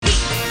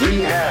We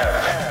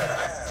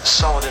have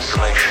solid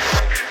information.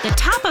 The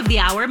top of the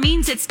hour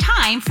means it's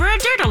time for a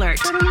Dirt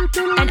Alert.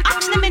 An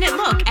up-to-the-minute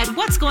look at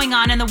what's going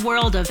on in the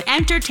world of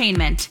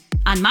entertainment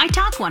on My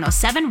Talk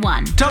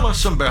 107.1. Tell us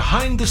some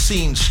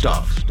behind-the-scenes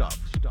stuff.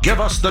 Give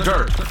us the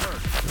dirt.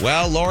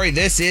 Well, Lori,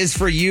 this is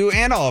for you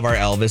and all of our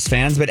Elvis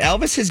fans, but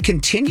Elvis has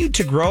continued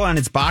to grow on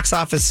its box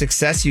office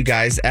success, you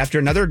guys. After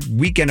another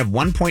weekend of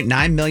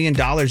 $1.9 million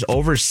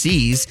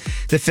overseas,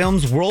 the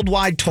film's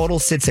worldwide total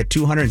sits at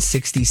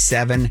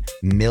 $267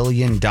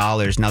 million.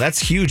 Now, that's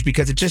huge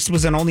because it took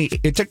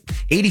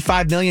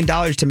 $85 million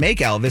to make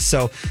Elvis,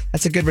 so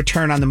that's a good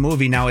return on the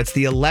movie. Now, it's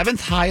the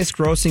 11th highest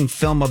grossing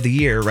film of the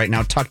year right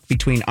now, tucked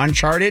between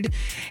Uncharted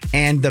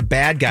and The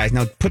Bad Guys.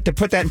 Now, to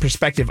put that in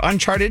perspective,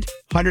 Uncharted,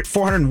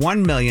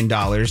 $401 million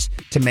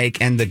to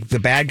make, and the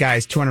Bad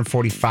Guys,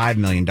 $245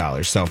 million.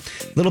 So a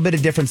little bit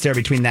of difference there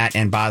between that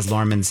and Baz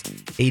Luhrmann's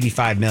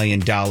 $85 million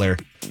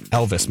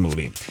Elvis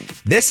movie.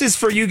 This is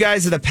for you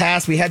guys of the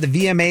past. We had the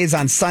VMAs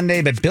on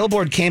Sunday, but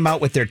Billboard came out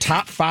with their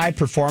top 5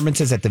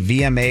 performances at the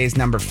VMAs.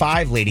 Number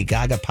 5, Lady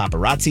Gaga,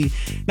 Paparazzi.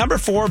 Number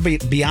 4,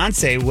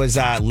 Beyonce was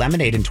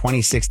Lemonade in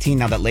 2016.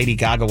 Now that Lady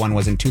Gaga one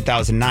was in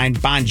 2009.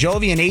 Bon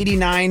Jovi in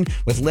 89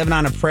 with Living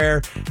on a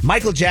Prayer.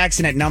 Michael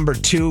Jackson at number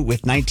 2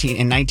 with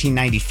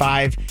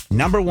 1995.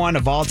 Number 1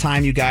 of all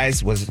time, you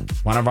guys, was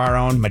one of our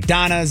own,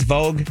 Madonna's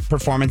Vogue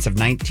performance of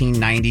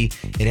 1990.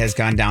 It has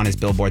gone down as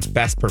Billboard's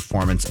best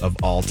performance of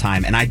all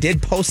time. And I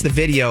did post the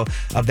video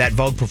of that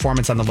Vogue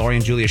performance on the Lori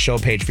and Julia show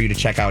page for you to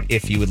check out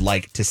if you would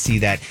like to see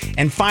that.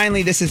 And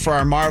finally, this is for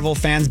our Marvel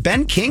fans.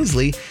 Ben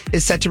Kingsley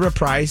is set to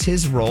reprise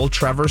his role,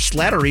 Trevor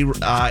Slattery,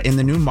 in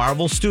the new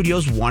Marvel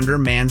Studios Wonder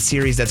Man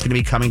series that's going to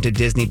be coming to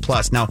Disney+.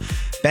 Now,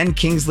 Ben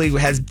Kingsley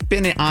has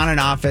been on and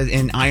off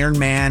in Iron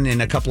Man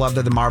and a couple of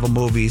the Marvel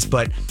movies,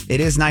 but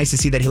it is nice to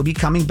see that he'll be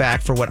coming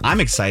back for what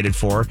I'm excited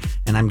for,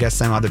 and I'm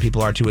guessing some other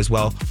people are too as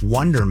well,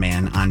 Wonder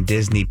Man on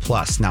Disney+.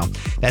 Now,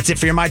 that's it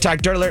for your My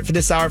Talk Dirt Alert for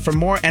this hour. For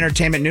more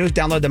entertainment news,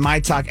 download the My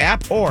Talk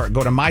app or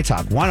go to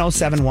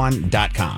mytalk1071.com.